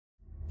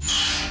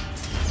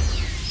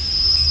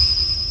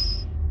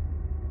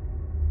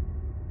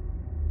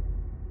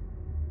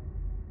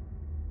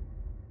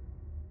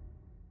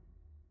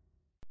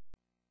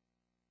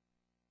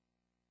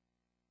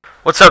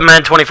What's up,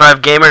 Madden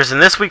 25 gamers?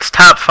 In this week's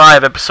Top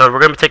 5 episode, we're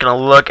going to be taking a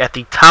look at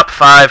the Top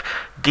 5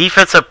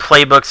 defensive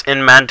playbooks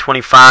in Madden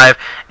 25.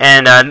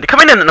 And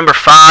coming in at number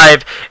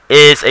 5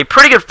 is a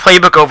pretty good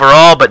playbook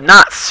overall, but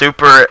not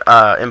super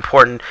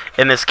important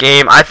in this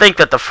game. I think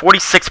that the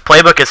 46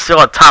 playbook is still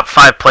a top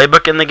 5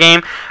 playbook in the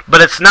game, but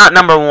it's not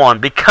number 1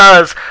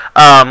 because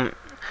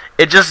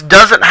it just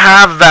doesn't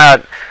have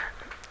that.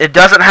 It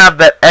doesn't have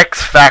that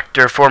X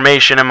factor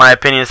formation, in my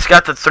opinion. It's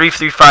got the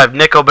 3-3-5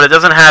 nickel, but it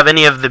doesn't have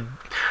any of the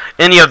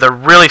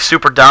really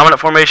super dominant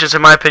formations,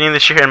 in my opinion,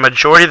 this year. And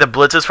majority of the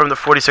blitzes from the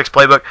 46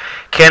 playbook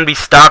can be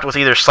stopped with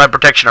either slide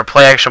protection or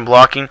play action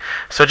blocking.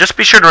 So just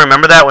be sure to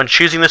remember that when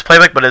choosing this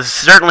playbook. But it's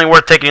certainly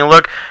worth taking a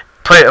look.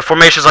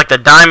 Formations like the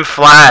dime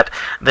flat,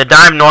 the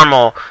dime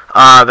normal,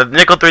 the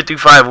nickel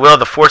 3-5 wheel,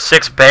 the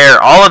 4-6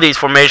 bear. All of these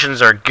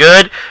formations are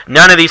good.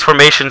 None of these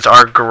formations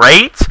are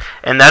great,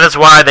 and that is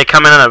why they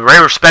come in at a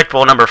very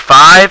respectable number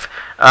 5.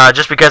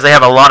 Just because they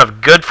have a lot of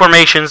good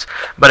formations.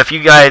 But if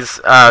you guys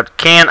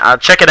can,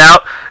 check it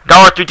out.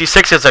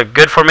 $326 is a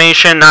good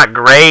formation, not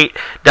great.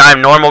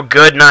 Dime normal,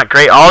 good, not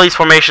great. All these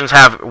formations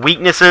have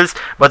weaknesses,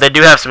 but they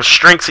do have some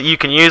strengths that you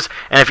can use.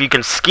 And if you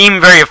can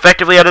scheme very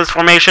effectively out of this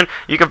formation,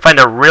 you can find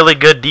a really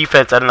good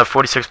defense out of the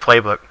 46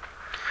 playbook.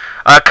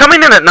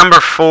 Coming in at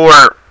number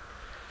 4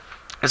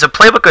 is a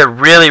playbook I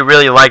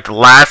really liked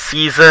last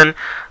season.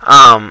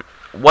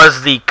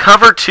 Was the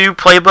Cover 2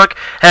 playbook.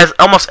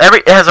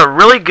 It has a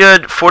really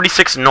good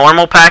 46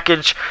 normal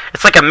package.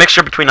 It's like a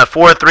mixture between a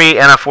 4-3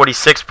 and a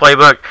 46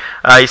 playbook.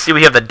 You see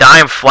we have the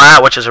dime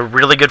flat, which is a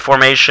really good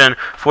formation.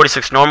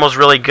 46 normal is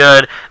really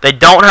good. They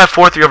don't have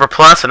 4-3 over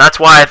plus, and that's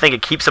why I think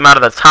it keeps them out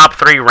of the top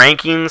 3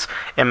 rankings,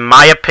 in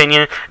my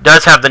opinion. It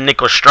does have the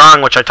nickel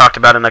strong, which I talked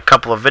about in a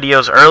couple of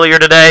videos earlier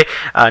today.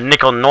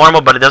 Nickel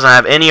normal, but it doesn't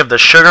have any of the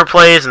sugar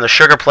plays, and the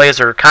sugar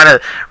plays are kind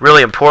of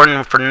really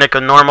important for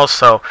nickel normal,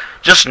 so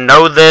just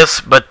know this,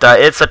 but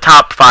it's a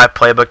top 5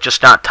 playbook,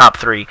 just not top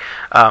 3.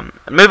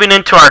 Moving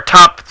into our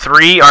top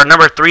 3, our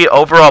number 3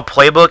 overall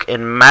playbook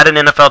in Madden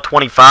NFL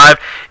 25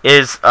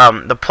 is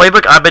the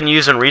playbook I've been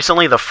using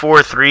recently, the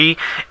 4-3,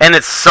 and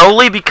it's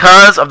solely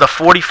because of the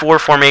 44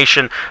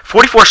 formation.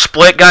 44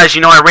 split, guys,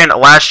 you know I ran it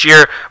last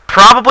year.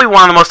 Probably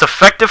one of the most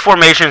effective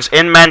formations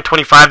in Madden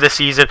 25 this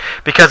season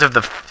because of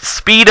the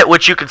speed at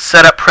which you can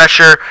set up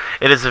pressure.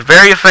 It is a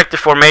very effective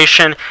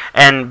formation,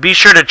 and be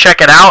sure to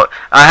check it out.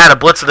 I had a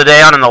Blitz of the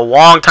Day on in a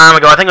long time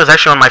ago. I think it was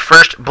actually one of my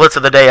first Blitz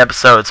of the Day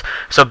episodes.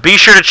 So be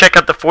sure to check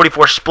out the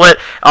 44 split.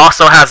 It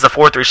also has the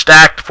 4-3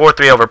 stacked,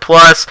 4-3 over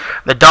plus,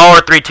 the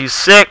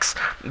 $326.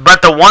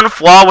 But the one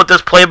flaw with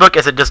this playbook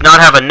is it does not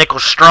have a nickel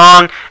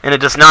strong, and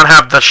it does not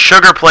have the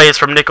sugar plays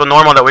from nickel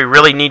normal that we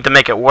really need to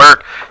make it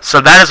work.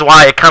 So that is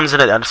why it comes in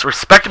at a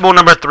respectable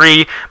number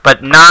 3,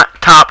 but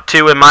not top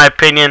 2 in my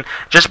opinion,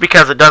 just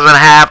because it doesn't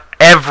have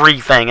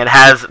everything. It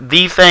has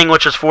the thing,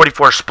 which is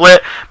 44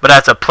 split, but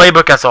as a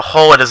playbook as a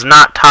whole, it is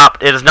not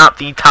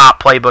the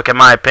top playbook in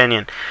my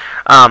opinion.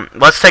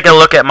 Let's take a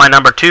look at my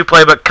number 2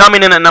 playbook.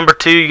 Coming in at number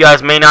 2, you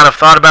guys may not have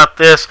thought about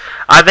this.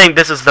 I think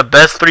this is the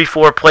best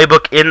 3-4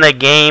 playbook in the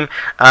game.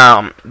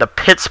 The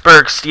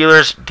Pittsburgh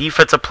Steelers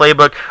defensive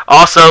playbook.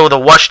 Also, the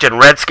Washington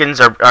Redskins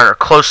are a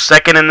close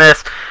second in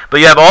this. But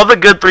you have all the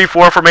good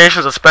 3-4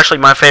 formations, especially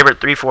my favorite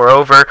 3-4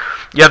 over.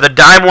 You have the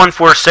dime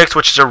 1-4-6,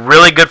 which is a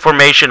really good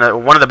formation,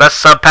 one of the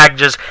best sub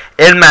packages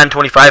in Madden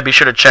 25. Be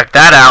sure to check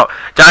that out.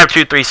 Dime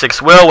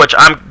 2-3-6 will, which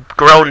I'm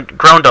grown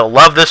to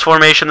love this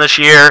formation this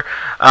year.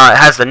 It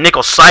has the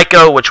nickel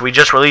psycho, which we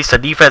just released a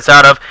defense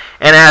out of,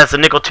 and it has the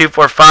nickel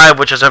 2-4-5,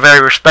 which is a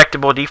very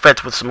respectable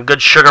defense with some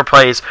good sugar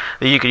plays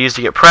that you could use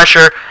to get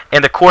pressure,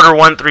 and the quarter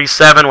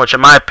 1-3-7, which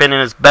in my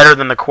opinion is better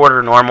than the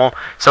quarter normal.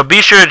 So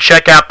be sure to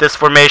check out this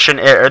formation,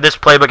 or this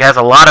playbook. It has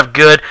a lot of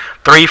good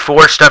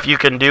 3-4 stuff you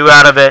can do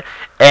out of it.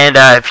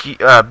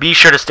 And be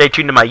sure to stay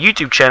tuned to my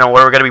YouTube channel,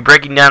 where we're going to be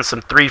breaking down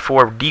some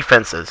 3-4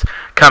 defenses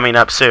coming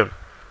up soon.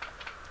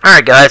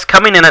 Alright guys,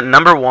 coming in at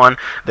number 1,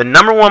 the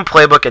number 1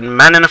 playbook in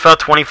Madden NFL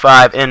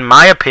 25, in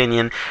my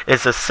opinion,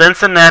 is the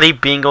Cincinnati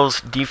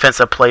Bengals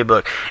defensive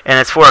playbook. And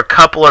it's for a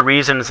couple of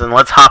reasons, and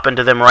let's hop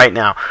into them right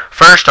now.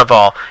 First of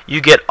all,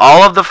 you get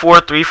all of the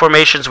 4-3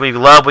 formations we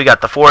love. We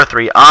got the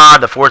 4-3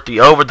 odd, the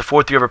 4-3 over, the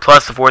 4-3 over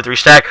plus, the 4-3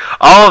 stack.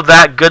 All of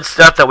that good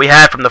stuff that we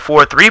had from the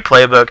 4-3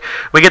 playbook.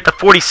 We get the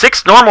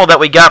 46 normal that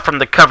we got from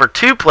the Cover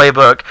 2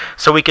 playbook,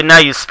 so we can now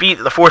use the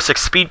 4-6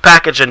 speed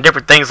package and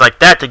different things like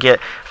that to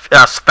get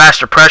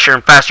faster pressure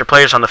and faster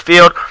players on the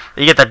field.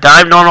 You get the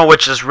dime normal,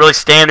 which is really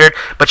standard,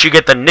 but you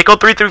get the nickel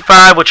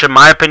 3-5, which in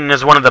my opinion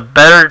is one of the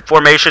better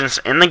formations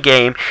in the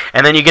game,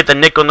 and then you get the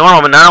nickel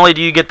normal. But not only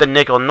do you get the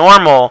nickel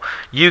normal,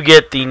 you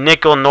get the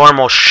nickel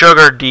normal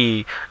sugar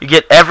D. You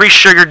get every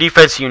sugar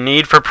defense you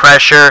need for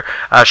pressure.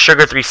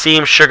 Sugar 3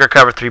 seam, sugar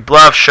cover 3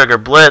 bluff, sugar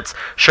blitz,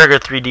 sugar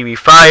 3 DB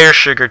fire,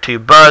 sugar 2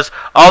 buzz.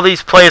 All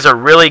these plays are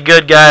really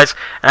good, guys.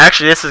 And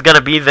actually, this is going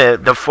to be the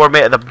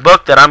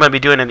book that I'm going to be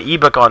doing an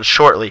ebook on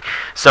shortly.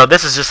 defensively. So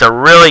this is just a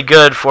really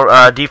good for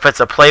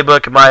defensive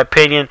playbook, in my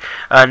opinion.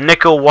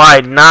 Nickel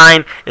wide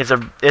 9 is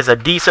a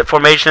decent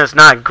formation. It's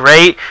not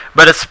great,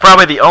 but it's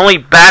probably the only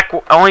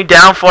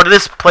downfall to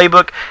this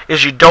playbook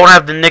is you don't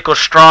have the nickel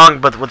strong,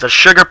 but with the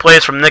sugar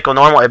plays from nickel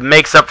normal, it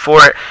makes up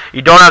for it.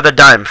 You don't have the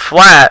dime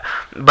flat,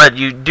 but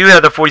you do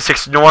have the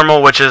 46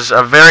 normal, which is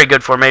a very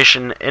good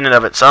formation in and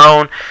of its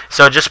own.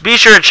 So just be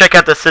sure to check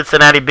out the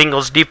Cincinnati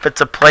Bengals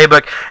defensive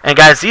playbook. And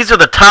guys, these are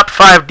the top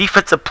 5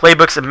 defensive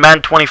playbooks in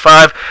Madden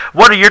 25.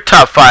 What are your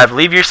top 5?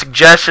 Leave your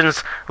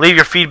suggestions, leave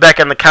your feedback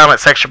in the comment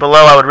section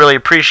below. I would really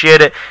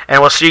appreciate it.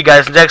 And we'll see you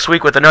guys next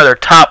week with another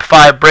top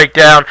 5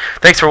 breakdown.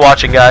 Thanks for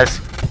watching,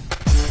 guys.